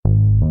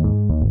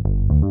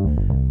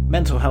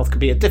mental health can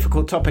be a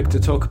difficult topic to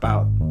talk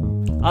about.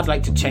 I'd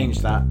like to change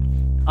that.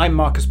 I'm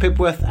Marcus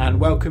Pibworth, and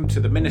welcome to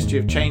the Ministry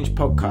of Change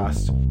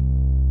podcast.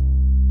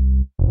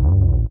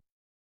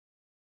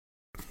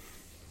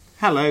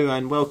 Hello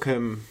and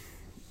welcome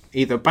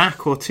either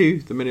back or to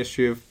the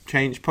Ministry of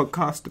Change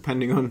podcast,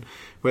 depending on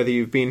whether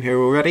you've been here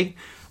already.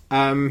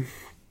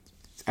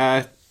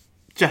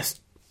 Just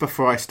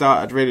before I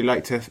start, I'd really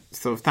like to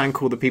sort of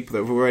thank all the people that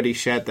have already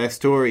shared their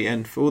story,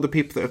 and for all the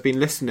people that have been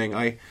listening.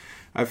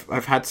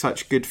 I've had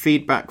such good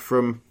feedback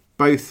from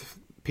both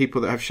people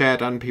that have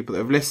shared and people that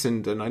have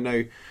listened, and I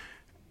know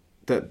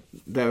that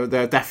there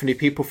are definitely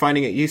people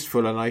finding it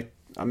useful, and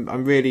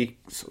I'm really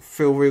sort of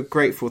feel real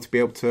grateful to be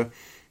able to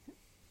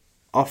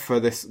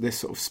offer this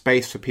sort of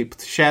space for people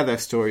to share their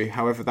story,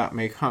 however that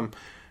may come.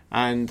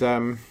 And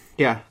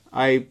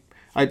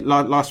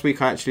last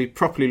week I actually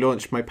properly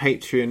launched my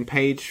Patreon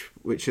page,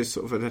 which is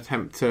sort of an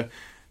attempt to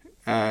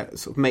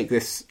sort of make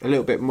this a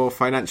little bit more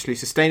financially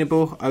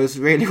sustainable. I was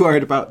really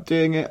worried about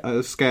doing it. I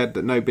was scared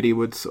that nobody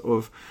would sort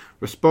of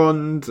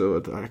respond, or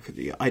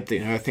I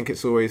don't know. I think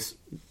it's always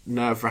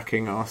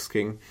nerve-wracking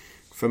asking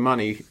for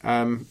money.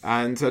 No,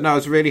 I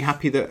was really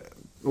happy that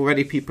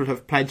already people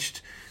have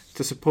pledged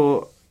to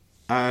support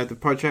the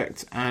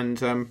project,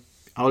 and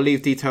I'll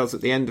leave details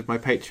at the end of my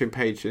Patreon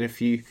page. And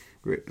if you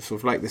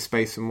sort of like this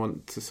space and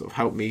want to sort of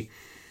help me,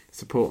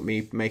 support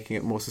me making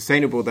it more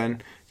sustainable,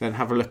 then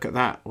have a look at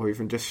that, or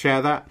even just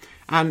share that.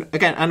 And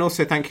again, and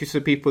also thank you to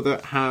the people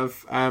that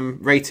have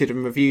rated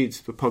and reviewed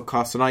the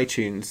podcast on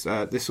iTunes.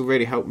 This will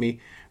really help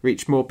me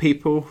reach more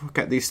people,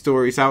 get these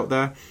stories out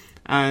there.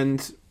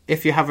 And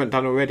if you haven't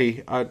done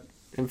already, I'd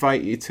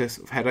invite you to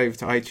sort of head over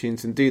to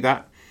iTunes and do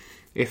that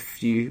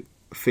if you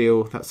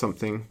feel that's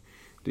something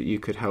that you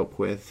could help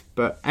with.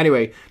 But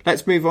anyway,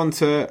 let's move on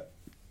to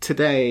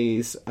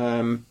today's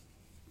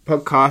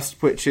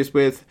podcast, which is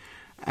with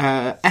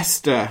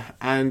Esther.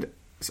 And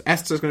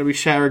Esther's going to be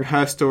sharing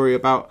her story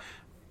about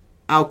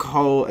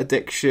alcohol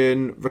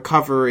addiction,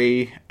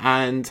 recovery,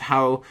 and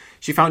how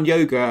she found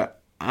yoga,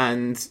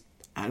 and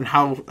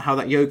how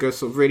that yoga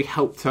sort of really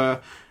helped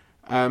her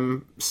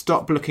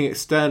stop looking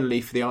externally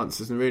for the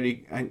answers and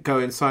really go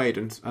inside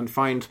and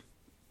find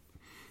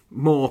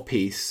more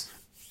peace.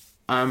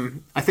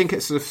 I think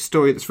it's a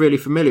story that's really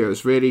familiar.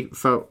 It's really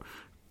felt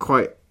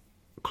quite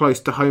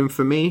close to home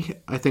for me.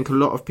 I think a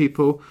lot of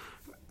people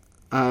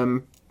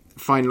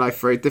find life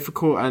very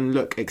difficult and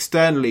look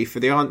externally for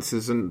the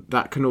answers, and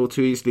that can all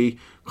too easily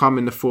come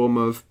in the form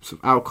of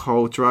sort of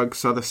alcohol,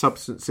 drugs, other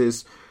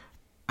substances,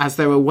 as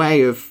they're a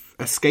way of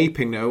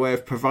escaping, a way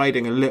of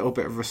providing a little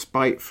bit of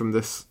respite from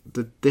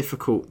the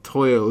difficult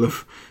toil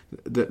of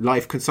that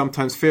life can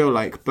sometimes feel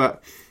like.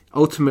 But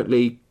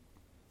ultimately,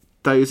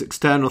 those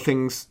external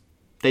things,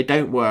 they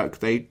don't work.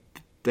 They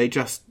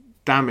just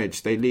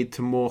damage. They lead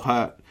to more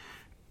hurt,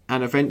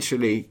 and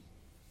eventually,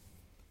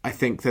 I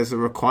think there's a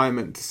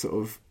requirement to sort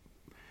of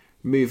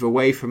move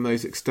away from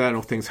those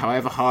external things,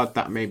 however hard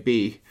that may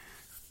be,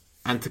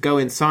 and to go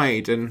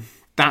inside. And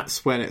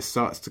that's when it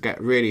starts to get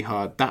really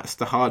hard. That's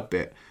the hard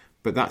bit,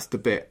 but that's the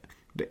bit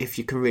that if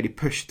you can really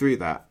push through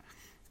that,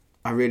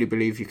 I really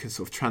believe you can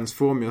sort of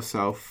transform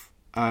yourself.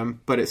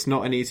 But it's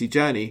not an easy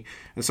journey.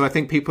 And so I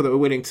think people that are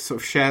willing to sort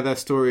of share their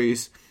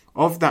stories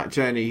of that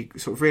journey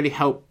sort of really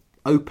help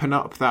open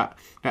up that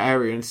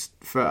area, and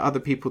for other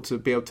people to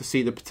be able to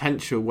see the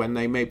potential when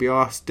they maybe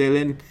are still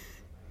in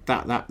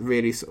that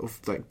really sort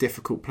of like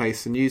difficult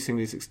place, and using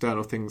these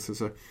external things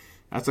as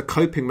a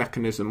coping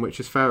mechanism, which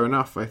is fair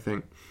enough, I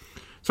think.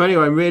 So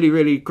anyway, I'm really,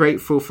 really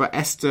grateful for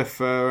Esther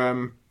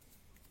for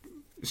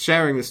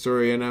sharing the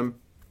story, and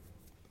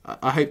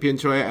I hope you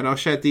enjoy it, and I'll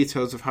share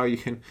details of how you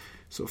can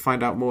sort of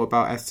find out more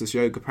about Esther's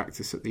yoga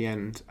practice at the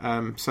end.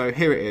 So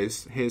here it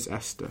is. Here's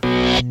Esther.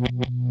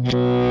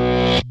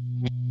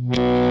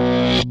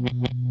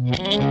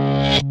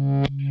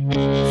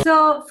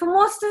 So for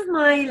most of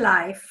my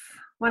life,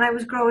 when I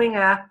was growing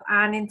up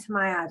and into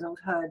my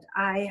adulthood,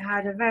 I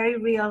had a very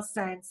real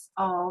sense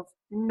of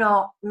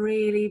not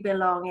really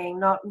belonging,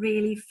 not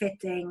really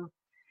fitting,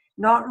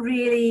 not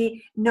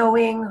really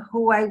knowing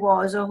who I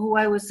was or who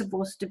I was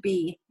supposed to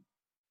be.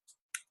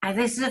 And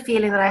this is a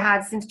feeling that I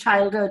had since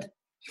childhood,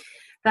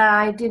 that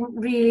I didn't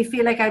really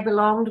feel like I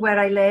belonged where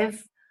I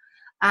live.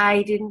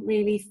 I didn't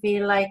really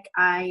feel like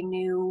I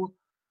knew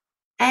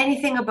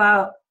anything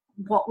about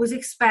what was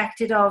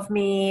expected of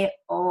me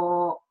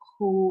or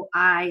who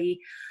I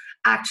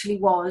actually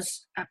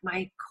was at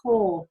my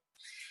core.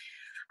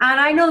 And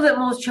I know that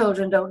most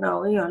children don't know,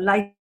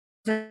 like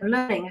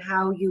learning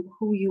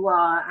who you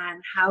are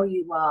and how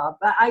you are.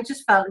 But I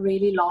just felt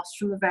really lost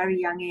from a very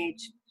young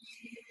age.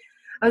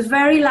 I was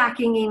very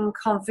lacking in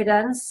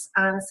confidence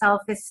and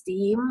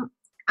self-esteem,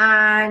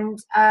 and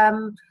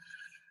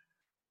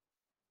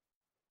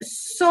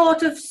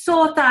sort of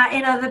sought that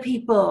in other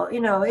people.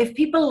 If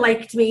people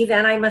liked me,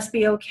 then I must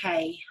be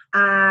okay.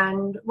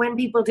 And when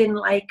people didn't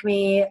like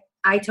me,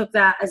 I took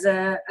that as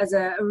a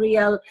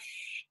real,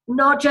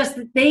 not just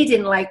that they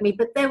didn't like me,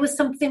 but there was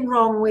something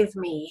wrong with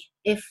me.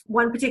 If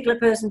one particular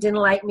person didn't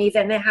like me,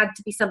 then there had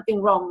to be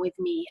something wrong with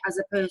me as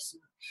a person.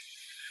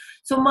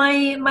 So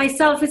my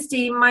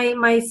self-esteem,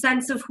 my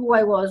sense of who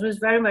I was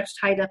very much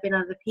tied up in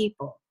other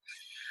people.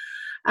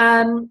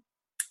 I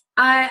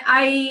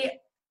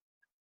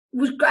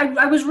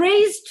was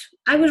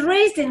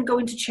raised in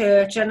going to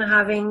church and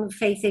having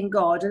faith in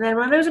God. And then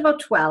when I was about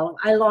 12,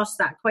 I lost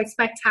that quite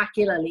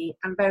spectacularly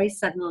and very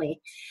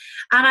suddenly.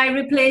 And I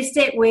replaced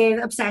it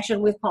with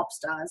obsession with pop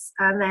stars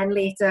and then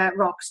later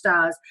rock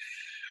stars,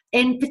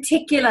 in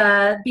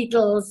particular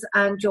Beatles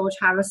and George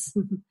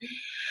Harrison.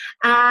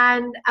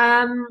 And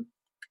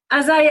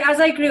as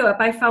I grew up,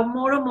 I found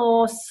more and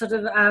more sort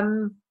of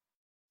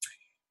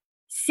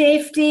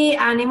safety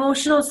and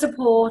emotional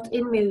support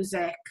in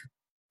music.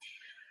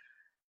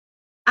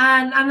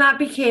 And that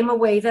became a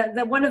way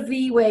that one of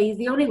the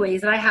only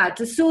ways that I had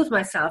to soothe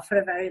myself for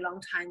a very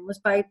long time was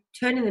by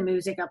turning the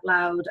music up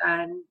loud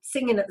and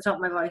singing at the top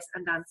of my voice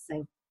and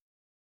dancing.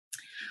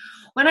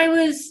 When I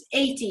was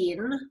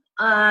 18,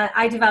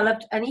 I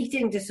developed an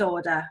eating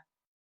disorder.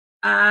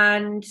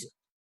 And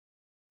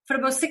for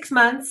about 6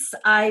 months,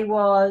 I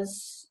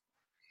was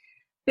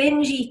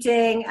binge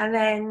eating and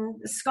then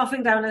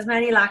scoffing down as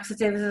many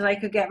laxatives as I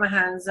could get my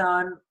hands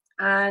on,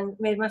 and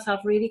made myself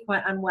really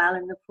quite unwell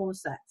in the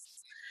process.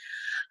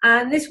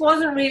 And this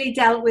wasn't really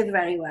dealt with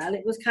very well.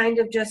 It was kind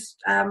of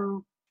just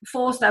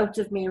forced out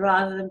of me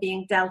rather than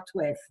being dealt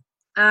with.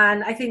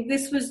 And I think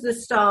this was the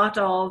start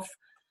of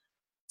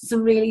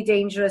some really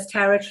dangerous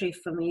territory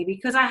for me,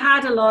 because I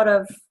had a lot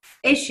of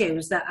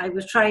issues that I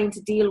was trying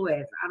to deal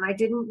with and I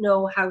didn't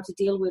know how to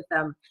deal with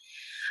them.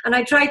 And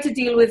I tried to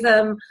deal with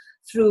them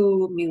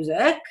through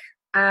music,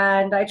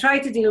 and I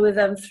tried to deal with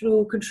them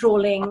through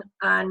controlling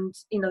and,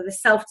 the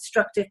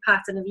self-destructive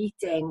pattern of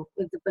eating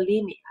with the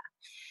bulimia.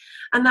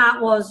 And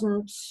that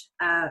wasn't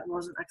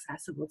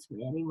accessible to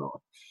me anymore.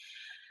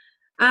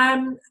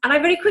 And I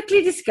very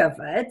quickly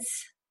discovered,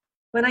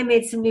 when I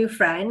made some new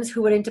friends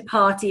who were into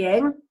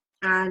partying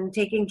and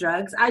taking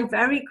drugs, I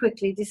very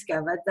quickly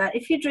discovered that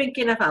if you drink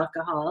enough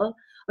alcohol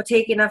or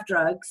take enough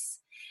drugs,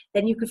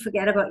 then you could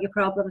forget about your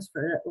problems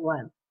for a little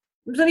while.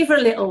 It was only for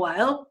a little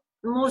while.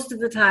 Most of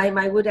the time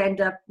I would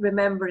end up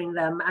remembering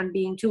them and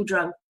being too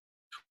drunk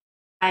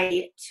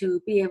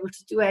to be able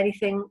to do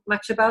anything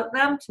much about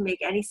them, to make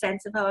any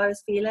sense of how I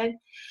was feeling.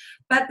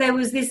 But there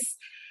was this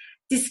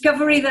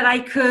discovery that I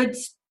could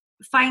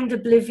find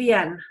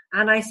oblivion,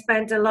 and I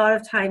spent a lot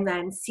of time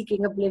then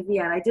seeking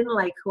oblivion. I didn't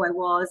like who I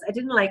was. I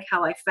didn't like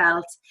how I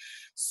felt.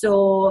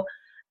 So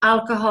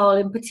alcohol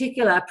in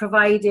particular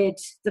provided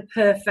the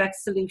perfect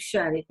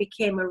solution. It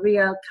became a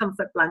real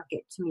comfort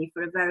blanket to me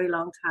for a very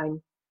long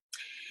time.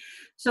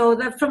 So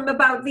that from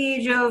about the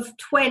age of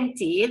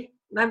 20,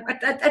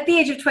 at the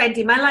age of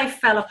 20, my life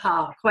fell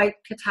apart quite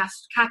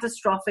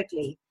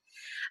catastrophically.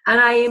 And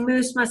I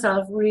immersed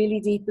myself really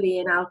deeply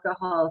in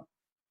alcohol.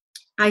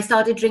 I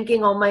started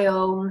drinking on my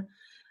own,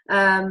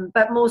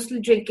 but mostly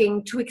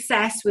drinking to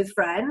excess with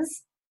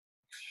friends.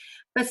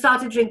 But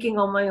started drinking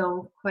on my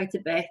own quite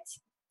a bit.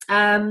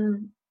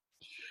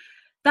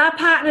 That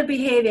pattern of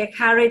behaviour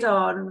carried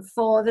on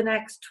for the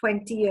next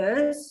 20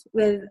 years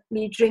with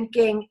me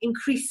drinking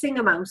increasing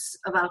amounts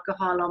of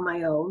alcohol on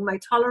my own. My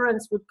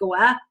tolerance would go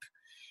up,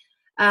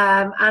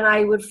 and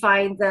I would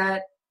find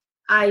that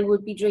I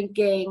would be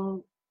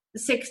drinking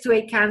 6 to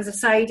 8 cans of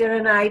cider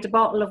a night. A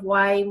bottle of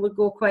wine would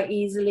go quite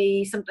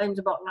easily, sometimes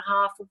a bottle and a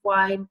half of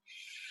wine.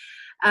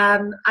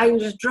 I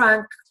just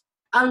drank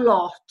a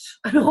lot,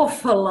 an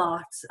awful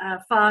lot,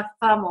 far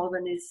more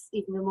than is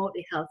even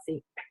remotely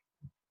healthy.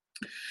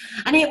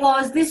 And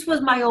this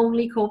was my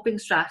only coping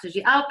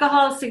strategy.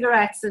 Alcohol,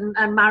 cigarettes, and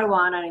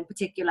marijuana in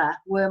particular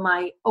were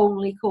my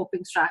only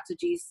coping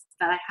strategies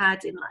that I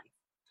had in life.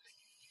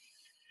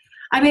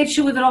 I made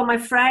sure that all my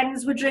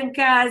friends were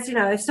drinkers.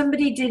 If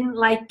somebody didn't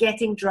like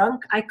getting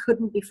drunk, I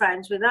couldn't be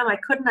friends with them. I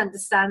couldn't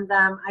understand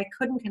them. I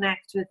couldn't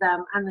connect with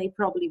them, and they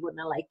probably wouldn't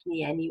have liked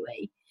me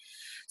anyway.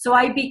 So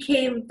I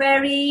became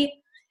very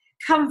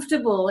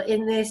comfortable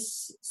in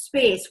this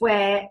space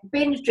where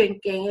binge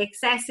drinking,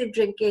 excessive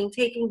drinking,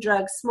 taking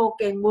drugs,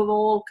 smoking were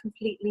all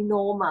completely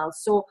normal.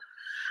 So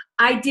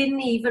I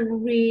didn't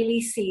even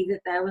really see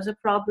that there was a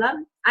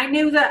problem. I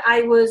knew that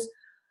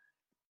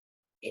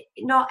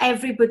not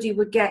everybody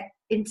would get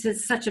into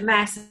such a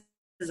mess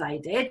as I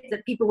did,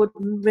 that people would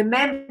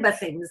remember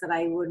things that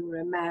I wouldn't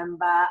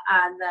remember,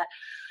 and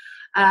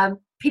that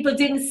people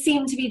didn't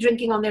seem to be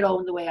drinking on their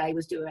own the way I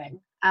was doing.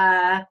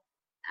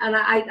 And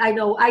I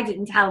know I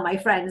didn't tell my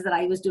friends that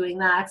I was doing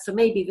that, so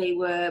maybe they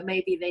were,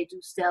 maybe they do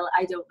still,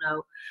 I don't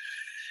know.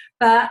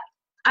 But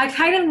I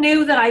kind of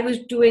knew that I was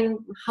doing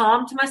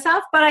harm to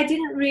myself, but I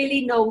didn't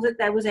really know that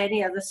there was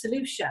any other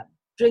solution.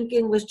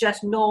 Drinking was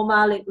just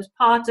normal. It was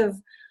part of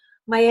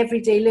my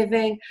everyday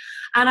living.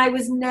 And I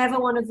was never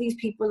one of these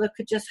people that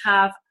could just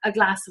have a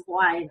glass of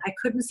wine. I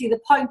couldn't see the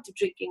point of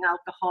drinking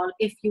alcohol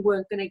if you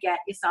weren't going to get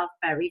yourself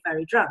very,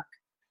 very drunk.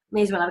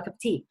 May as well have a cup of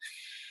tea.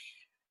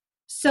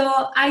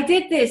 So I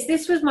did this.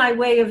 This was my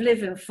way of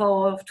living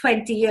for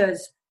 20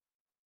 years.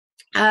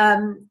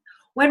 When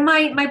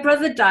my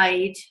brother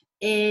died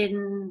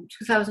in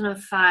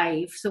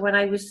 2005, so when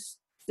I was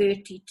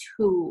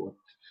 32,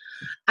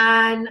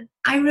 And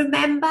I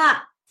remember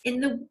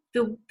in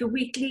the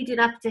week leading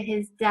up to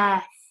his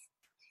death,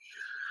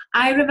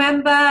 I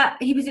remember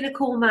he was in a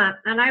coma,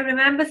 and I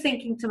remember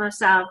thinking to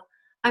myself,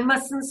 I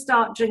mustn't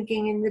start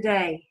drinking in the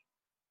day.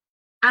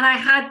 And I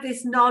had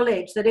this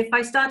knowledge that if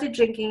I started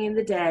drinking in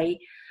the day,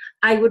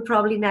 I would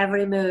probably never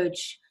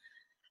emerge.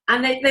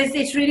 And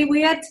it's really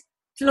weird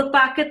to look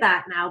back at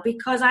that now,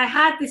 because I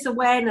had this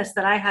awareness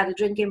that I had a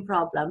drinking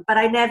problem, but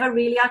I never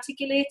really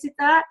articulated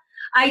that.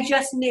 I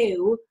just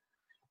knew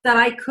that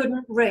I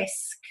couldn't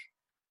risk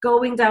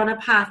going down a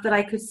path that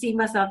I could see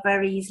myself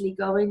very easily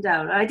going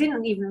down. I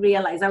didn't even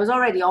realize I was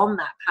already on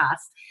that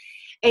path.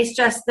 It's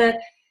just that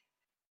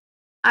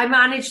I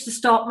managed to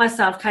stop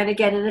myself kind of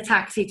getting in a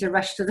taxi to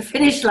rush to the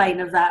finish line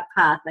of that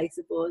path, I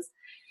suppose.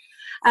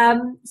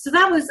 So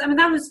that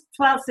was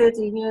 12,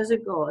 13 years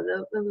ago.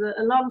 It was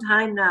a long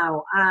time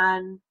now.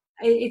 And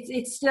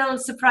it still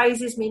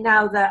surprises me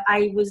now that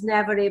I was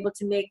never able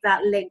to make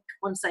that link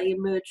once I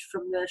emerged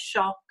from the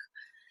shock,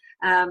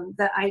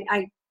 that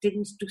I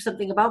didn't do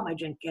something about my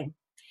drinking.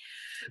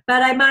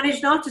 But I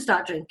managed not to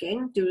start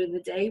drinking during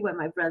the day when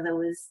my brother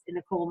was in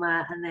a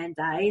coma and then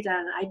died.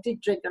 And I did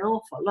drink an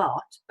awful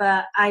lot,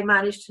 but I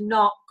managed to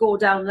not go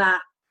down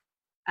that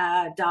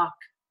dark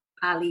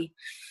alley.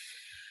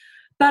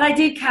 But I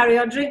did carry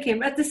on drinking.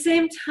 But at the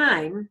same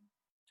time,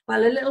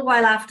 well, a little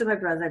while after my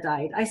brother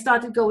died, I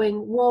started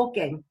going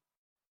walking.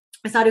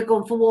 I started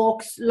going for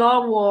walks,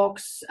 long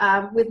walks,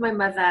 with my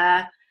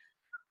mother,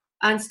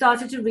 and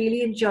started to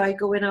really enjoy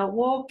going out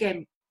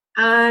walking.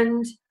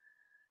 And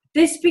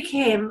this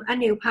became a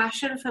new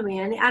passion for me.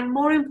 And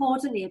more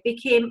importantly, it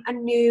became a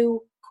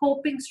new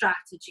coping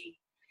strategy.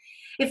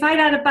 If I'd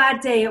had a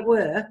bad day at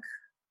work,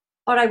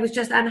 or I was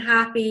just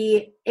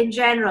unhappy in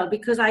general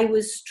because I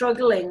was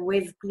struggling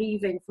with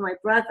grieving for my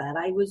brother,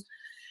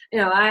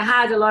 I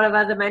had a lot of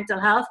other mental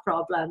health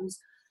problems,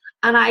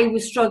 and I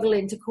was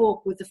struggling to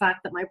cope with the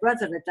fact that my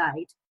brother had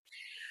died.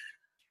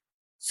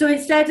 So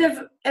instead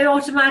of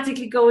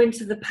automatically going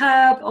to the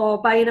pub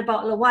or buying a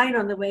bottle of wine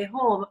on the way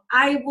home,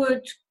 I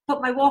would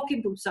put my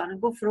walking boots on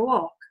and go for a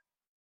walk.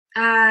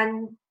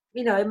 And,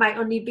 it might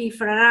only be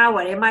for an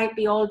hour. It might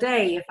be all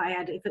day if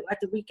it at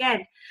the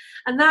weekend.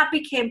 And that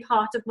became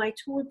part of my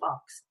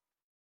toolbox.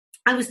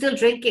 I was still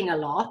drinking a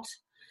lot,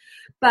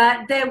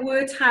 but there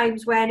were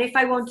times when if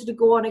I wanted to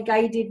go on a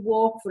guided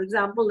walk, for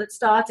example, that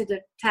started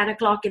at 10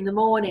 o'clock in the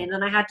morning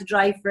and I had to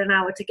drive for an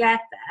hour to get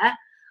there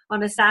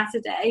on a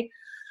Saturday,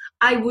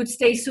 I would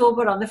stay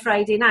sober on the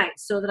Friday night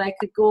so that I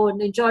could go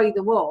and enjoy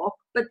the walk,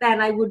 but then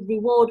I would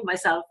reward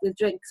myself with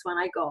drinks when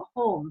I got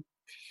home.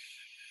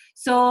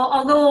 So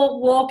although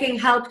walking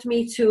helped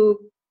me to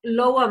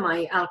lower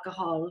my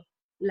alcohol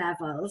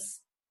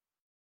levels,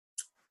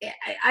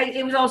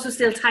 it was also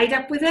still tied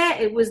up with it.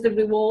 It was the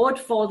reward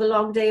for the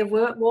long day of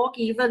walk,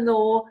 even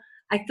though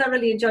I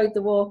thoroughly enjoyed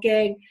the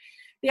walking.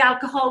 The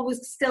alcohol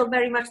was still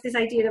very much this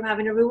idea of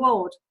having a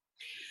reward.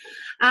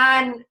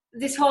 And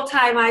this whole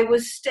time I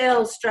was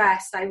still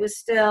stressed. I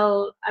was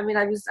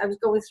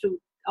going through,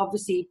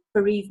 obviously,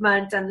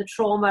 bereavement and the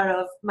trauma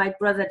of my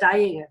brother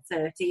dying at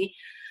 30.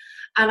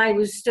 And I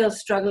was still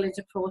struggling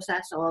to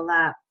process all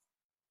that.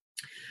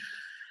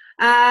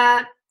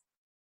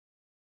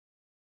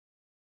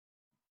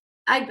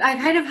 I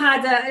kind of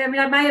had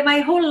my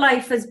whole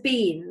life has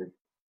been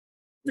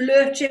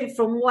lurching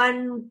from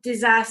one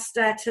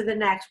disaster to the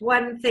next,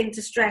 one thing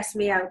to stress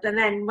me out. And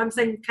then once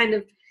I kind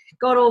of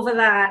got over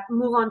that,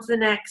 move on to the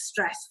next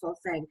stressful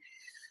thing.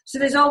 So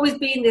there's always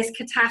been this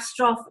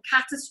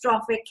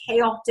catastrophic,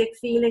 chaotic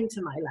feeling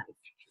to my life.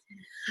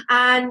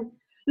 And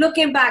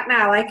looking back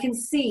now, I can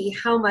see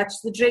how much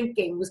the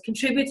drinking was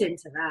contributing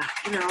to that.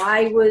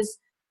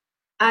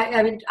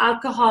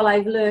 Alcohol,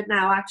 I've learned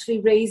now,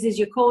 actually raises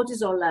your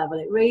cortisol level.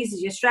 It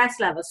raises your stress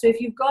level. So if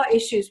you've got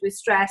issues with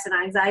stress and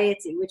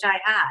anxiety, which I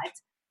had,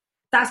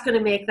 that's going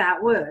to make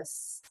that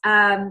worse.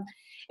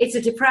 It's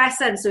a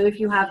depressant. So if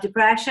you have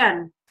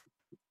depression,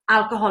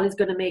 alcohol is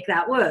going to make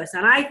that worse.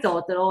 And I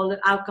thought that all the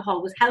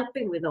alcohol was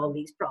helping with all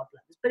these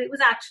problems, but it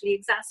was actually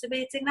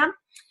exacerbating them.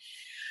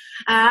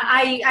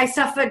 I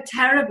suffered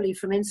terribly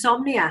from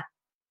insomnia.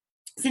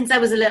 Since I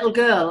was a little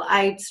girl,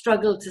 I'd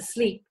struggled to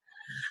sleep.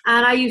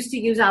 And I used to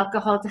use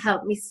alcohol to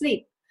help me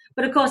sleep.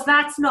 But of course,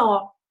 that's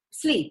not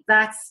sleep.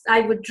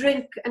 I would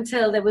drink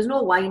until there was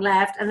no wine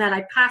left, and then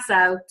I'd pass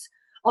out,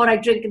 or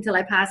I'd drink until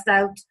I passed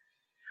out.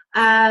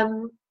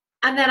 And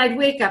then I'd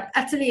wake up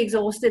utterly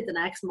exhausted the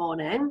next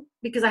morning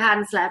because I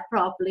hadn't slept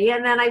properly.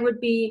 And then I would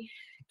be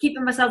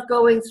keeping myself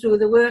going through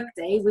the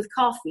workday with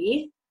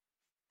coffee.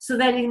 So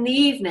then in the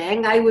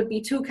evening, I would be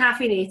too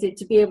caffeinated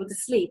to be able to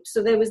sleep.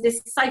 So there was this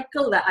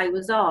cycle that I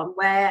was on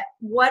where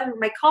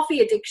my coffee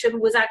addiction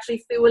was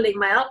actually fueling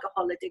my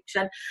alcohol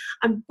addiction.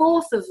 And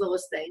both of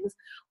those things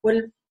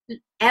were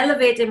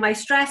elevating my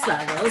stress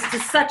levels to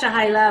such a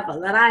high level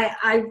that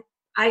I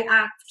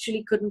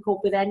actually couldn't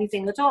cope with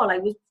anything at all. I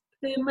was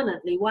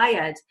permanently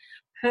wired,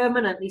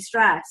 permanently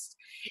stressed.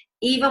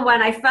 Even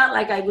when I felt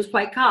like I was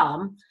quite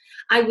calm,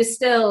 I was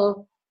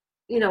still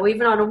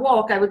even on a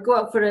walk, I would go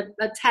out for a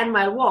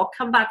 10-mile walk,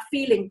 come back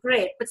feeling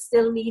great, but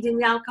still needing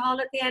the alcohol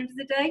at the end of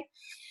the day.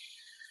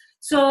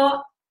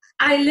 So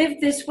I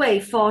lived this way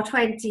for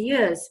 20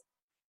 years.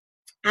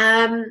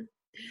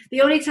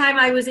 The only time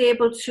I was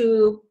able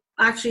to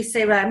actually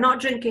say, right, I'm not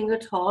drinking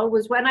at all,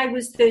 was when I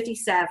was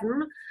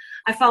 37.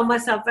 I found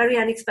myself very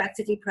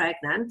unexpectedly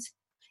pregnant.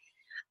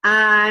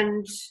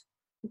 And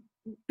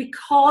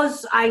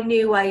because I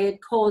knew I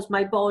had caused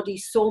my body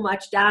so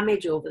much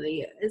damage over the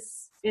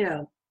years,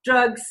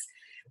 drugs,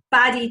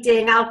 bad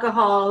eating,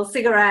 alcohol,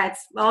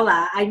 cigarettes, all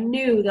that, I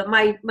knew that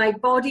my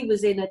body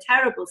was in a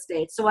terrible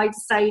state. So I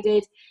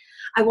decided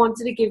I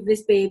wanted to give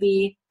this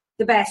baby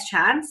the best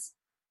chance,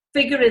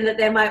 figuring that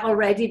there might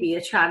already be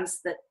a chance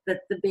that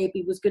the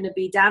baby was going to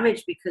be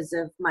damaged because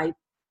of my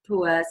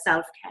poor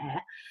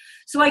self-care.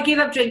 So I gave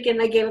up drinking,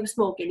 I gave up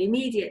smoking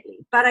immediately,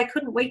 but I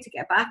couldn't wait to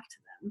get back to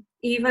them.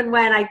 Even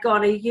when I'd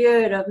gone a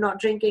year of not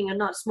drinking and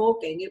not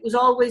smoking, it was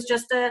always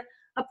just a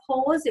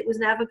pause. It was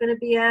never going to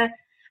be an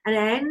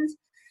end.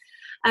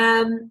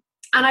 And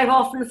I've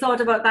often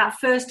thought about that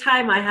first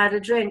time I had a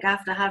drink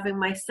after having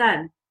my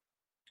son.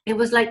 It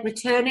was like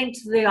returning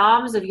to the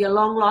arms of your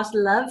long-lost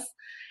love.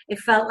 It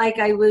felt like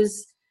I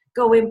was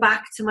going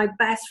back to my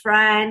best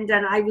friend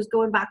and I was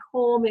going back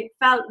home. It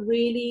felt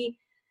really,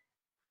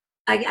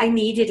 I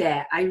needed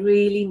it. I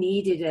really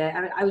needed it.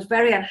 I was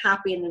very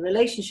unhappy in the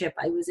relationship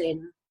I was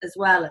in as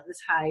well at the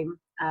time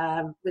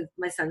with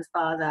my son's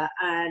father.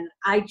 And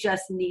I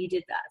just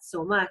needed that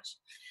so much.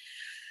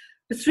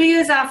 But 3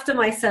 years after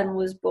my son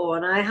was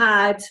born, I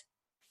had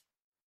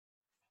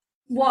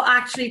what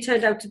actually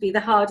turned out to be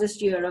the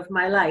hardest year of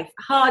my life,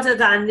 harder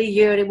than the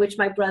year in which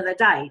my brother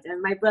died.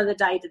 And my brother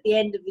died at the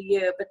end of the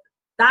year, but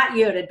that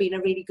year had been a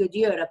really good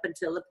year up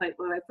until the point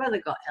where my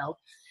brother got ill.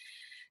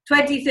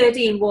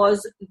 2013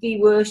 was the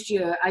worst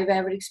year I've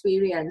ever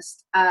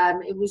experienced.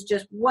 It was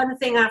just one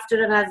thing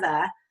after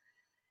another.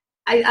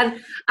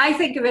 I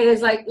think of it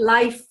as like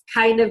life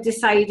kind of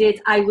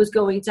decided I was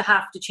going to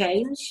have to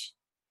change.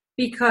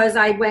 Because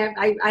I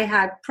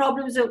had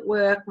problems at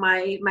work,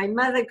 my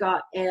mother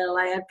got ill,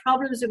 I had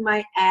problems with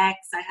my ex,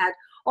 I had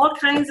all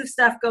kinds of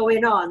stuff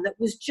going on that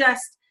was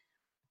just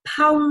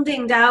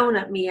pounding down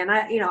at me, and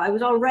I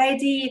was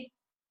already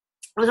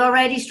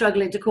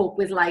struggling to cope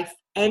with life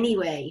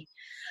anyway,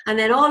 and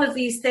then all of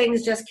these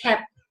things just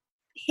kept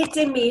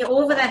hitting me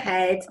over the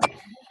head,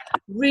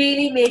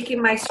 really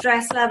making my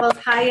stress levels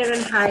higher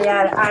and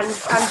higher, and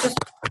just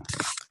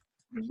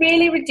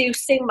really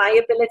reducing my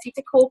ability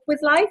to cope with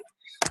life.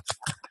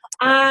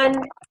 And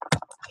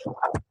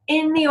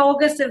in the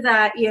August of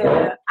that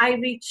year, I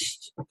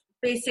reached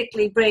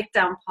basically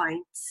breakdown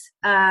point.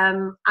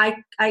 I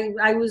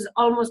was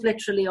almost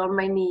literally on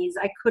my knees.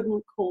 I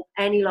couldn't cope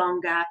any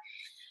longer.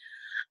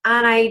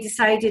 And I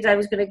decided I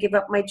was going to give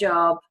up my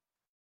job,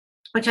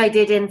 which I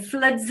did in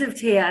floods of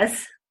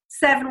tears.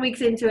 7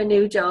 weeks into a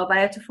new job, I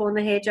had to phone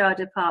the HR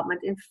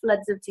department in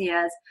floods of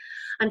tears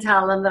and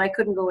tell them that I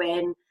couldn't go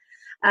in.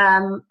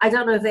 I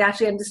don't know if they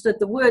actually understood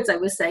the words I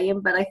was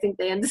saying, but I think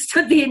they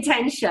understood the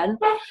intention.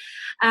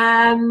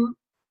 And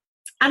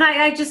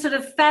I just sort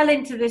of fell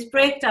into this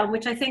breakdown,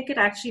 which I think had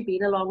actually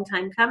been a long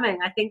time coming.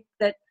 I think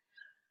that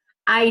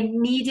I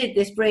needed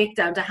this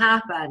breakdown to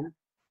happen.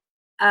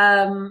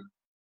 And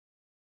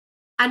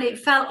it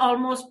felt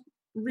almost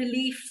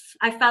relief.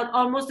 I felt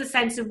almost a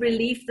sense of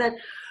relief that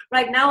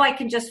right now I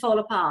can just fall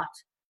apart.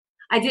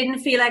 I didn't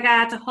feel like I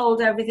had to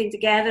hold everything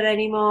together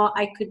anymore.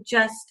 I could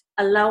just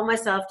allow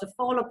myself to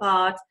fall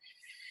apart,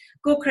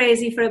 go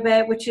crazy for a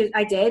bit, which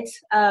I did.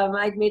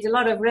 I'd made a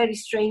lot of really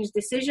strange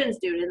decisions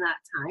during that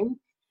time.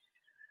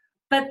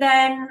 But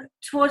then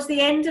towards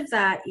the end of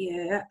that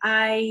year,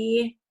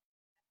 I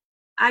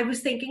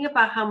was thinking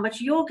about how much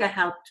yoga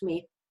helped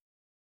me.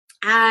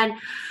 And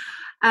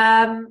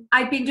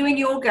I'd been doing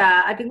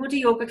yoga. I'd been going to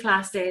yoga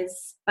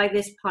classes by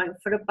this point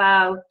for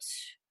about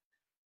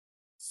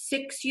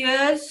 6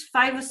 years,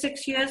 5 or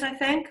 6 years, I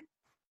think.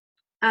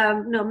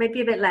 No,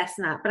 maybe a bit less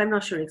than that, but I'm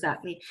not sure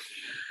exactly.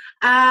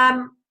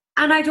 And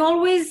I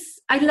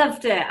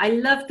loved it. I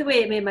loved the way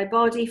it made my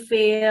body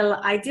feel.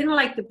 I didn't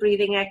like the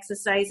breathing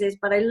exercises,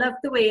 but I loved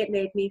the way it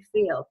made me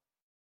feel.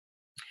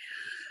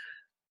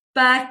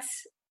 But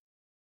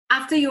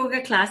after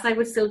yoga class, I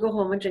would still go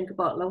home and drink a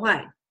bottle of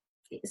wine.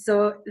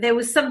 So there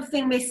was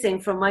something missing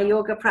from my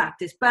yoga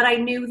practice, but I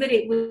knew that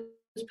it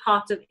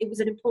was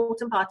an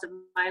important part of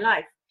my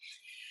life.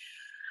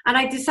 And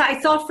I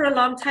thought for a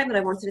long time that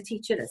I wanted to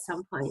teach it at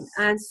some point.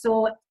 And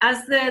so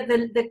as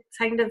the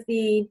kind of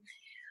the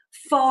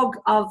fog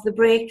of the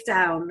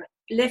breakdown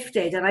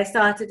lifted and I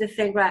started to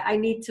think, right, I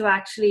need to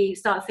actually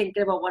start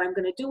thinking about what I'm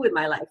going to do with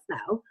my life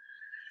now,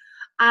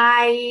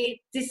 I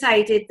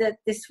decided that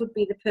this would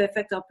be the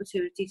perfect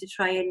opportunity to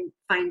try and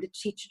find a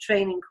teacher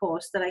training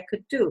course that I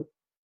could do.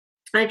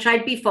 I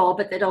tried before,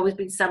 but there'd always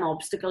been some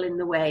obstacle in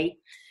the way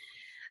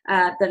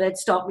that had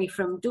stopped me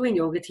from doing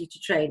yoga teacher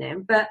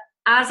training. But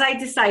as I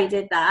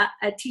decided that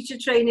a teacher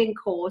training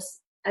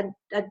course, a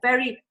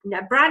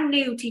brand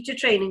new teacher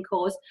training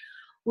course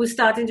was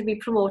starting to be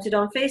promoted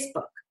on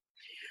Facebook.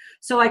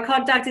 So I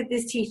contacted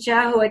this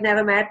teacher who I'd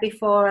never met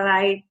before, and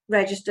I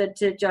registered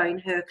to join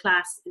her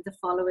class the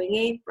following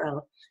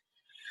April.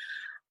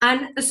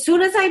 And as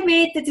soon as I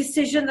made the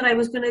decision that I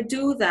was going to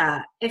do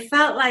that, it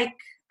felt like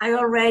I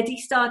already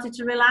started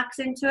to relax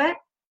into it.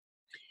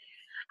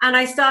 And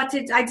I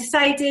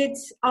decided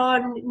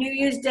on New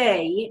Year's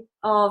Day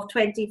of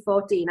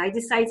 2014, I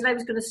decided I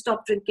was going to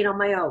stop drinking on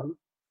my own.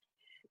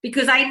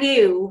 Because I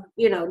knew,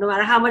 no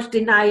matter how much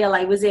denial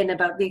I was in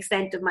about the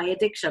extent of my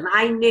addiction,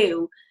 I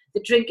knew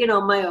that drinking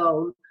on my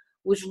own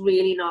was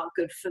really not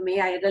good for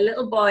me. I had a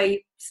little boy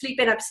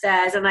sleeping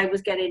upstairs and I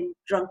was getting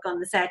drunk on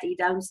the settee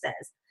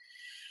downstairs.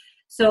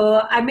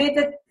 So I made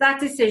that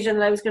decision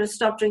that I was going to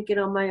stop drinking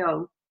on my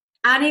own.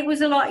 And it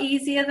was a lot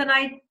easier than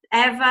I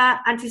ever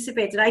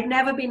anticipated. I'd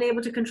never been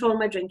able to control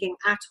my drinking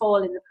at all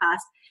in the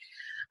past.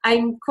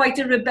 I'm quite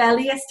a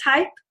rebellious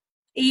type,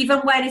 even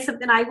when it's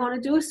something I want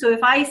to do. So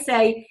if I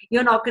say,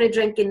 you're not going to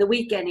drink in the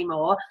week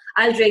anymore,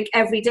 I'll drink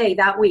every day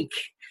that week.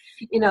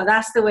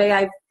 That's the way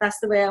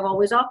I've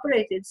always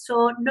operated.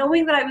 So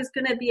knowing that I was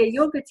going to be a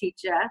yoga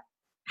teacher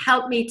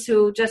helped me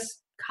to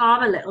just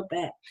calm a little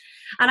bit.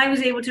 And I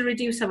was able to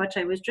reduce how much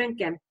I was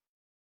drinking.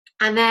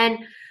 And then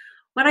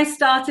when I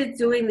started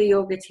doing the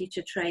yoga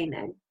teacher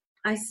training,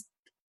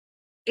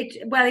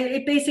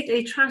 it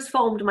basically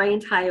transformed my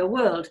entire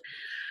world.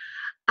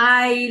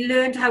 I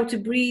learned how to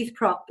breathe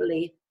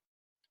properly,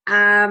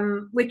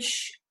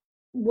 which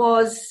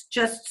was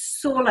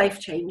just so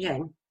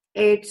life-changing.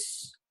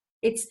 It's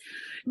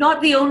not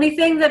the only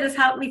thing that has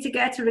helped me to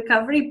get to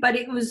recovery, but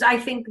it was, I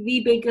think, the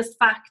biggest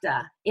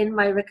factor in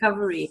my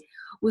recovery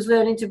was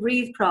learning to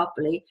breathe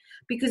properly,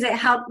 because it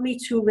helped me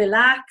to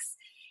relax.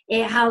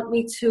 It helped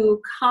me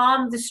to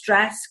calm the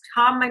stress,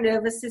 calm my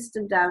nervous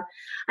system down.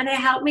 And it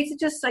helped me to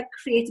just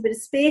create a bit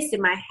of space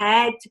in my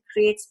head, to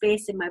create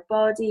space in my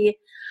body,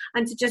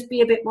 and to just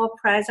be a bit more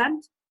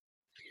present.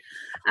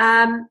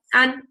 And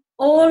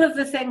all of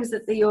the things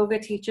that the yoga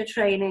teacher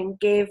training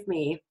gave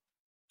me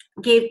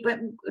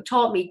the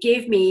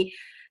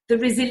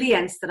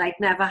resilience that I'd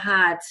never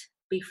had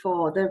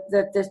before,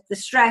 the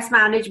stress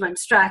management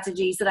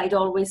strategies that I'd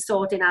always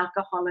sought in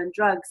alcohol and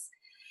drugs.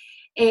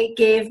 It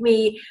gave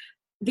me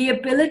the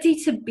ability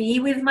to be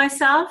with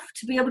myself,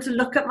 to be able to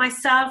look at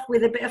myself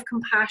with a bit of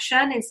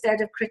compassion instead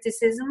of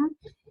criticism,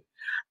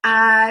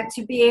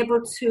 to be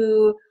able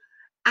to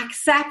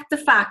accept the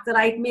fact that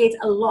I'd made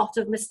a lot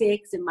of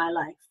mistakes in my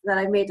life, that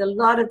I made a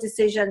lot of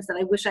decisions that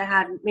I wish I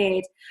hadn't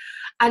made,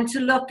 and to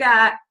look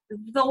at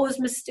those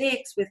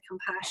mistakes with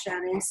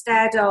compassion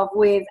instead of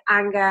with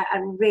anger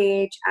and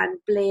rage and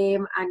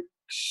blame and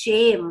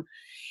shame.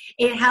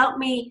 It helped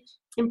me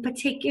in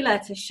particular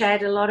to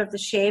shed a lot of the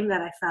shame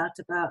that I felt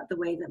about the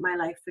way that my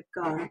life had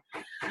gone.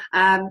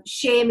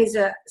 Shame is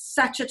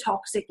such a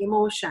toxic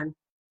emotion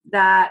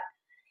that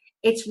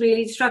it's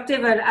really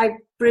destructive. And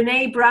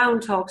Brene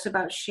Brown talks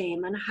about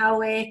shame and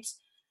how it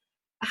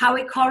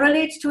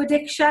correlates to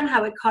addiction,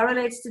 how it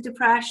correlates to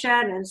depression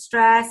and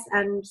stress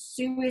and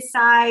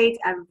suicide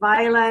and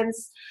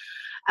violence.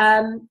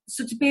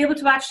 So to be able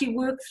to actually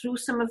work through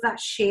some of that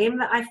shame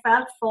that I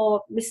felt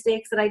for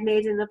mistakes that I'd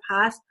made in the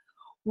past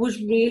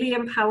was really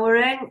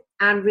empowering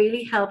and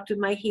really helped with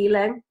my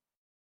healing.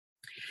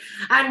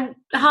 And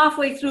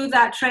halfway through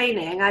that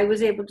training, I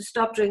was able to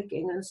stop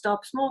drinking and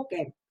stop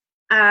smoking.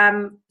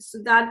 And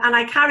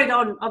I carried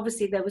on.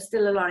 Obviously, there was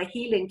still a lot of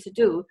healing to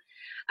do.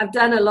 I've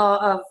done a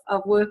lot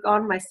of work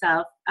on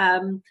myself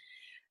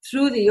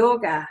through the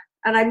yoga,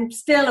 and I'm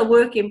still a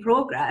work in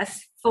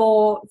progress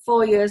 4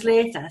 years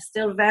later,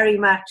 still very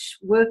much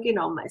working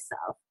on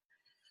myself.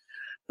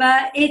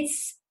 But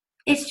it's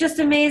just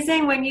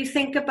amazing when you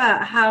think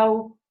about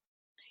how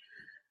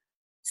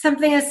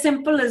something as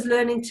simple as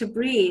learning to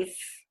breathe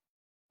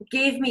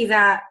gave me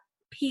that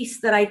peace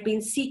that I'd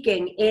been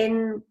seeking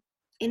in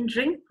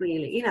drink,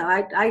 really.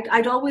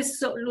 I'd always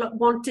sort of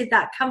wanted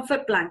that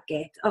comfort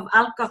blanket of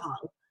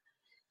alcohol.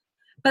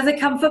 But the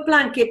comfort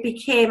blanket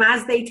became,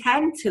 as they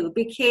tend to,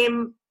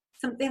 became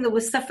something that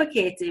was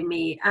suffocating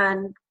me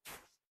and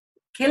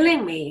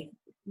killing me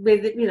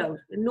with,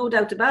 no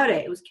doubt about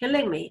it. It was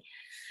killing me.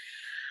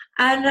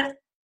 And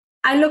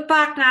I look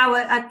back now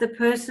at the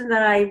person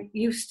that I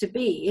used to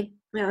be.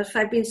 If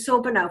I've been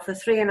sober now for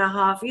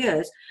 3.5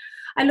 years,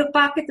 I look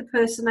back at the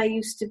person I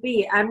used to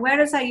be, and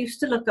whereas I used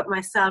to look at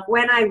myself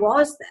when I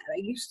was there, I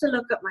used to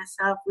look at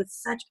myself with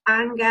such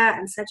anger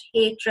and such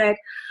hatred.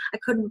 I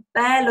couldn't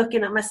bear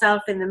looking at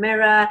myself in the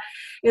mirror.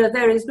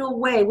 There is no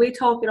way, we're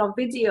talking on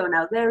video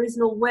now, there is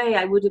no way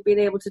I would have been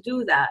able to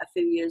do that a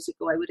few years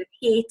ago. I would have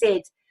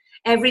hated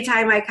every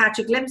time I catch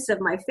a glimpse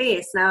of my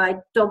face. Now I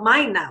don't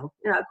mind now.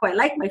 I quite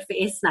like my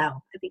face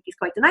now. I think it's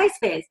quite a nice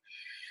face.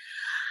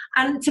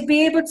 And to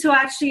be able to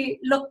actually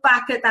look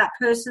back at that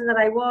person that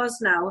I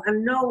was now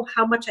and know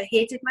how much I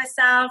hated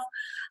myself,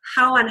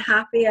 how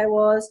unhappy I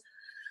was,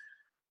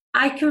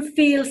 I can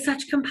feel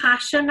such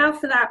compassion now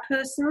for that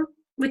person,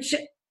 which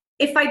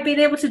if I'd been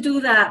able to do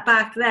that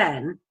back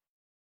then,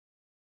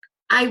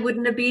 I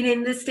wouldn't have been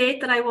in the state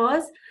that I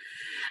was.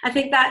 I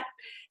think that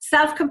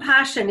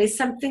self-compassion is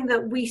something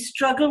that we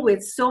struggle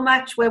with so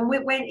much when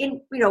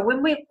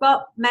we've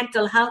got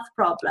mental health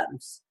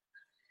problems.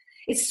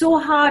 It's so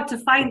hard to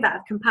find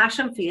that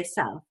compassion for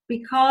yourself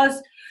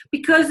because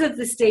of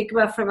the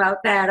stigma from out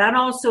there, and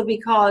also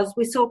because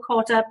we're so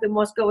caught up in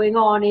what's going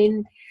on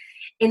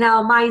in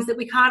our minds that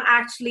we can't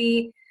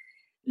actually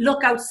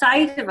look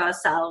outside of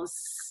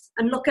ourselves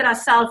and look at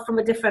ourselves from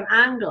a different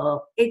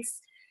angle.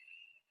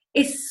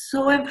 It's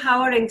so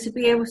empowering to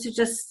be able to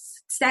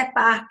just step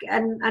back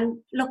and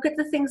look at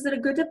the things that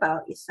are good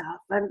about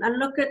yourself, and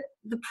look at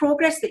the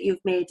progress that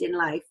you've made in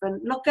life, and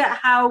look at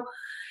how,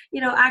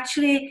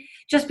 actually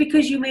just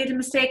because you made a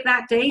mistake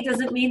that day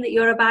doesn't mean that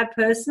you're a bad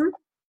person.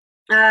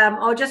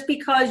 Or just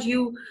because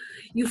you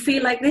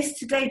feel like this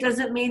today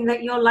doesn't mean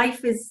that your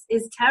life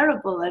is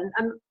terrible.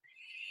 And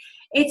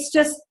it's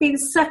just been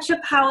such a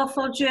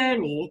powerful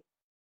journey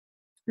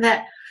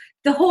that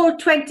the whole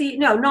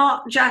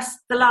not just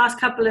the last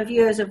couple of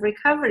years of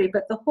recovery,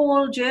 but the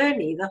whole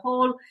journey, the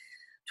whole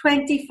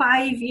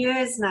 25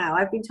 years now.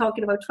 I've been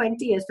talking about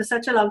 20 years for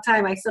such a long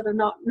time. I sort of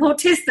not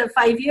noticed that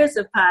 5 years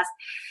have passed.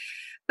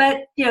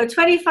 But,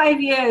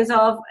 25 years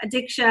of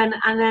addiction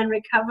and then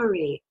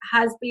recovery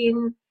has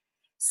been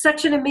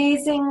such an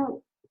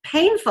amazing,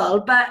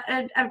 painful, but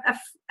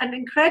an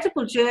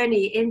incredible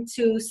journey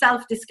into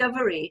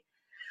self-discovery.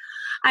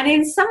 And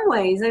in some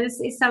ways, and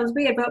it sounds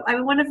weird, but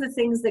one of the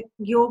things that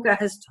yoga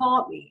has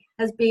taught me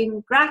has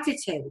been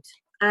gratitude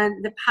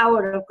and the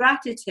power of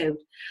gratitude.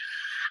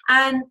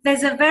 And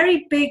there's a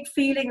very big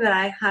feeling that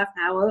I have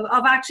now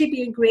of actually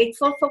being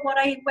grateful for what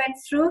I went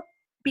through,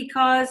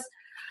 because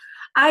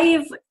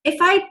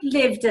if I'd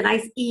lived a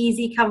nice,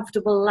 easy,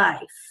 comfortable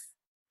life,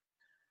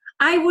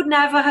 I would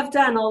never have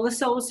done all the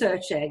soul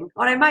searching,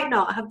 or I might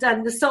not have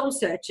done the soul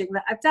searching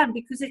that I've done,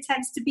 because it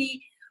tends to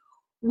be,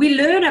 we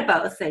learn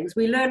about things,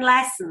 we learn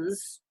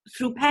lessons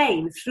through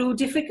pain, through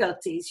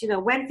difficulties.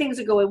 When things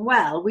are going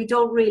well, we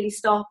don't really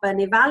stop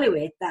and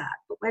evaluate that.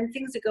 But when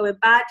things are going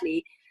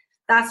badly,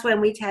 that's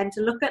when we tend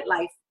to look at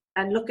life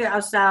and look at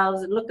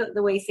ourselves and look at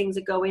the way things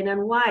are going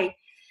and why.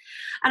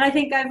 And I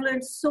think I've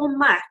learned so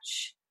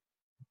much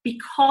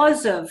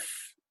because of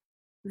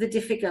the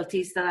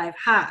difficulties that I've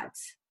had.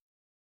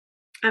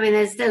 I mean,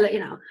 there's still,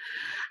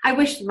 I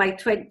wish my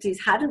 20s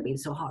hadn't been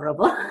so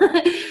horrible.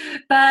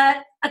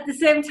 But at the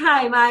same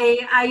time,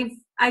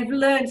 I've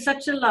learned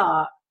such a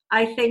lot.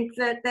 I think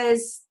that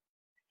there's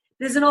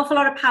an awful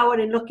lot of power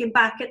in looking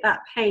back at that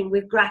pain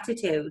with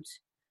gratitude.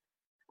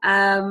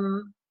 As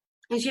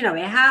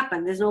it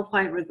happened. There's no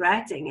point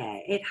regretting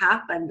it. It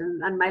happened,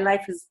 and my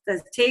life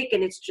has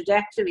taken its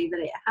trajectory that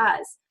it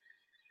has.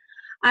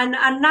 And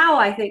now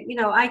I think,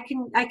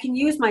 I can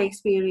use my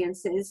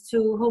experiences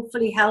to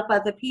hopefully help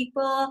other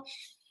people,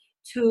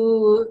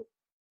 to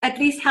at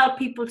least help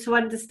people to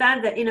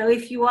understand that,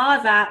 if you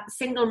are that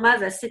single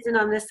mother sitting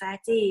on the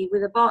settee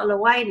with a bottle of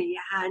wine in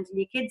your hand and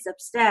your kids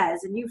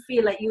upstairs, and you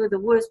feel like you are the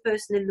worst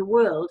person in the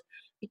world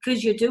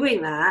because you're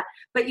doing that,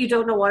 but you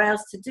don't know what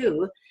else to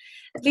do,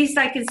 at least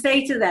I can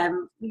say to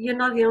them, you're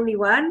not the only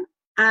one,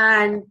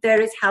 and there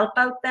is help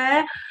out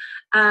there.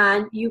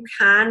 And you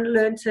can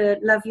learn to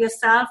love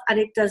yourself, and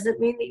it doesn't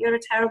mean that you're a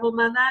terrible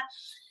mother.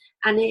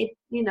 And it,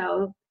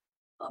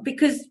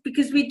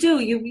 because we do,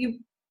 you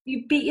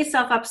beat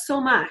yourself up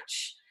so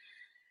much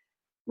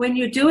when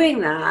you're doing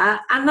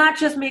that, and that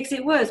just makes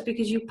it worse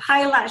because you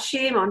pile that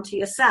shame onto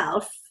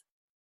yourself.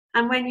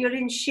 And when you're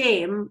in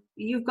shame,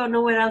 you've got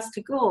nowhere else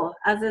to go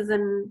other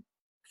than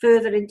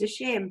further into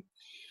shame.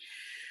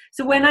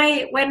 So when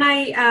I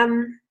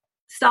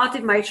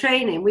started my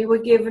training, we were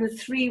given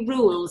 3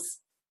 rules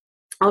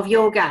of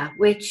yoga,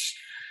 which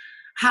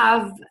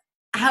have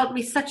helped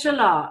me such a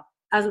lot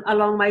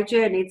along my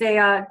journey. They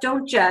are: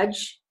 don't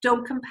judge,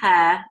 don't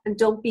compare, and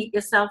don't beat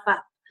yourself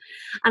up.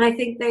 And I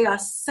think they are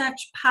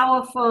such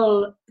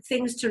powerful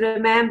things to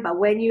remember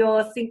when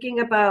you're thinking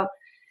about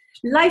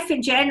life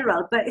in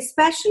general, but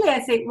especially I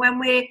think when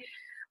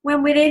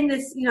we're in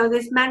this,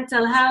 this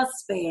mental health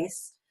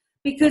space,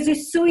 because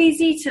it's so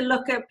easy to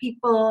look at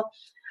people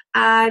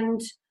and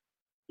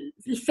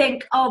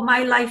think, oh, my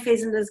life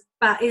isn't as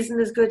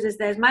good as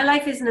theirs. My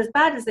life isn't as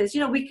bad as theirs.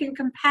 We can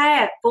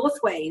compare both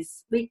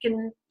ways.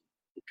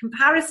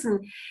 Comparison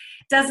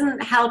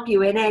doesn't help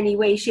you in any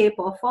way, shape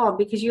or form,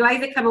 because you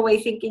either come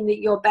away thinking that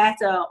you're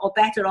better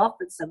off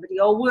than somebody,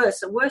 or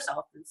worse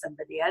off than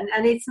somebody.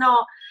 And it's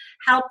not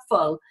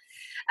helpful.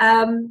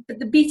 But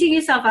the beating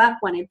yourself up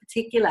one in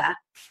particular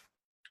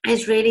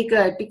is really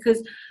good,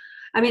 because,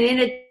 I mean,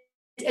 in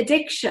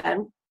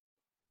addiction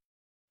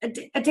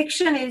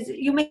is,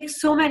 you make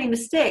so many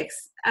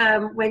mistakes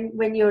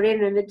when you're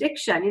in an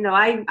addiction.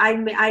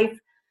 I've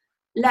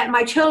let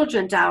my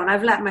children down,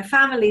 I've let my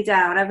family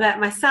down, I've let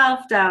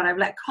myself down, I've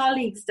let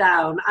colleagues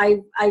down,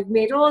 I've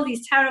made all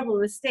these terrible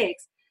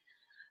mistakes.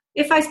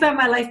 If I spend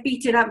my life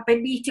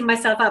beating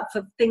myself up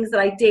for things that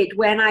I did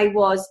when I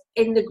was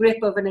in the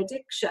grip of an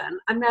addiction,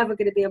 I'm never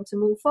going to be able to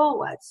move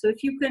forward. So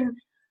if you can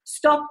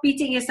stop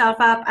beating yourself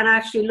up and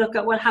actually look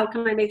at, well, how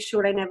can I make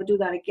sure I never do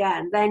that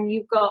again? Then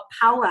you've got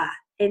power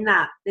in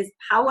that. There's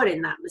power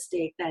in that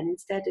mistake then,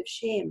 instead of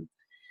shame.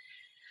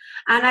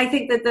 And I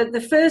think that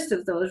the first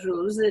of those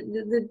rules,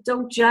 that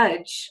don't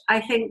judge,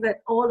 I think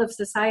that all of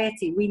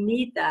society, we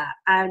need that.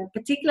 And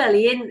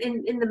particularly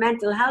in the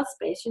mental health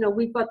space,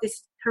 we've got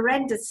this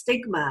horrendous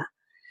stigma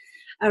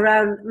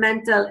around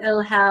mental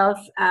ill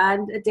health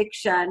and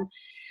addiction.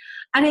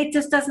 And it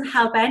just doesn't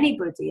help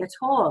anybody at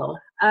all.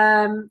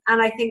 And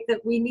I think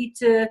that we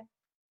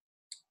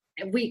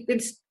can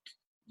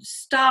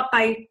start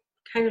by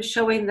kind of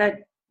showing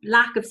that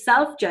lack of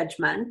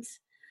self-judgment,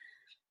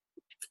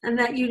 and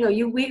that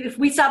if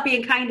we start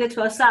being kinder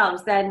to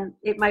ourselves, then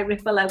it might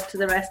ripple out to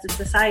the rest of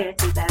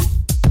society then.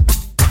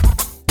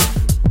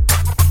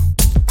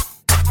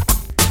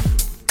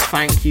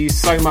 Thank you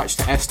so much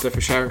to Esther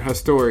for sharing her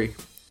story.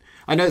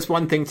 I know it's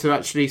one thing to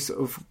actually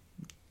sort of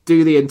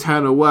do the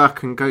internal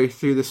work and go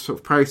through this sort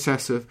of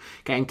process of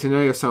getting to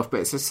know yourself, but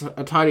it's a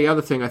entirely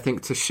other thing, I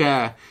think, to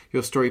share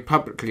your story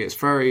publicly. It's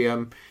very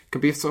can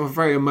be a sort of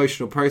very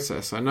emotional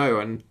process, I know,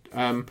 and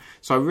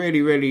so I'm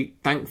really, really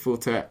thankful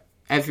to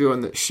everyone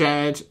that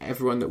shared,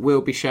 everyone that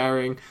will be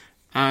sharing,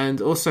 and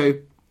also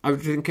I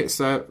think it's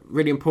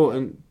really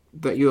important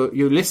that your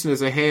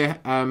listeners are here,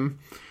 and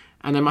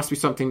there must be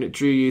something that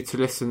drew you to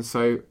listen,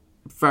 so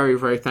very,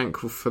 very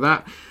thankful for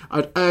that.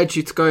 I'd urge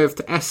you to go over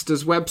to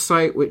Esther's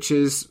website, which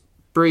is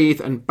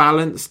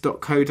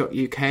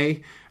breatheandbalance.co.uk,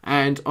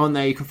 and on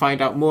there you can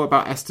find out more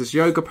about Esther's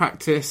yoga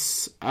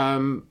practice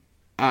and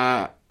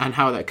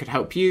how that could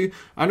help you,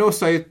 and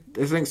also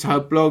there's links to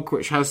her blog,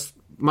 which has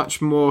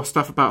much more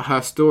stuff about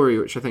her story,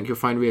 which I think you'll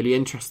find really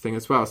interesting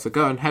as well, so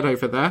go and head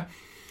over there.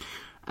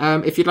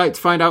 If you'd like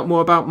to find out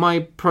more about my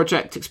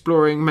project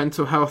exploring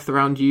mental health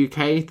around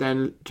UK,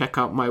 then check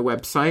out my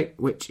website,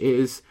 which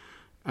is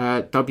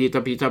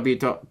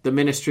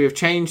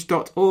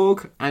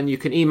www.theministryofchange.org, and you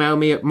can email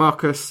me at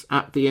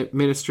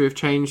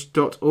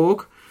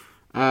marcus@theministryofchange.org.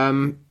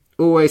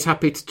 Always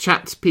happy to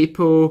chat to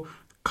people,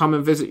 come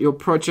and visit your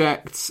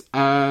projects.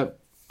 I'm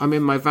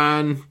in my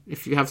van.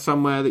 If you have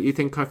somewhere that you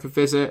think I could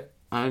visit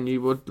and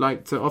you would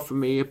like to offer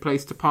me a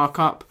place to park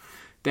up,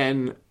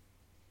 then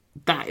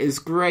that is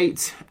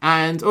great.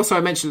 And also,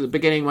 I mentioned at the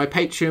beginning my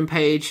Patreon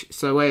page,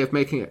 so a way of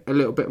making it a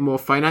little bit more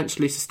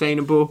financially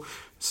sustainable.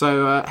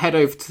 So head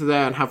over to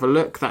there and have a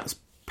look. That's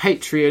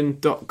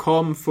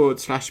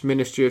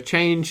patreon.com/Ministry of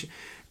Change.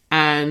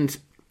 And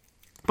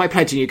by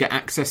pledging, you get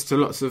access to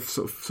lots of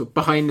sort of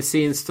behind the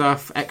scenes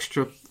stuff,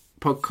 extra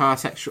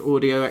podcasts, extra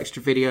audio,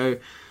 extra video,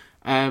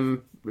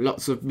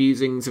 lots of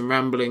musings and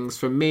ramblings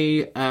from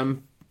me.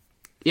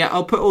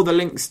 I'll put all the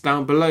links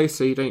down below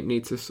so you don't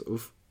need to sort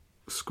of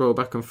scroll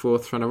back and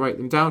forth trying to write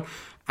them down.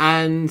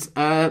 And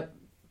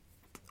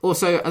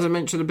also, as I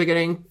mentioned at the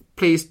beginning,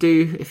 please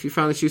do, if you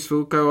found this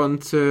useful, go on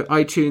to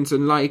iTunes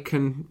and like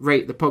and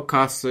rate the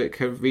podcast so it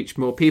can reach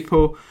more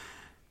people.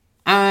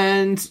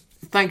 And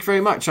thank you very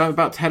much. I'm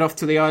about to head off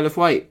to the Isle of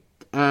Wight.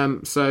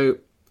 So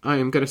I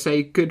am going to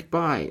say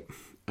goodbye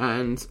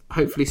and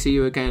hopefully see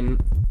you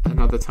again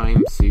another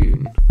time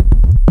soon.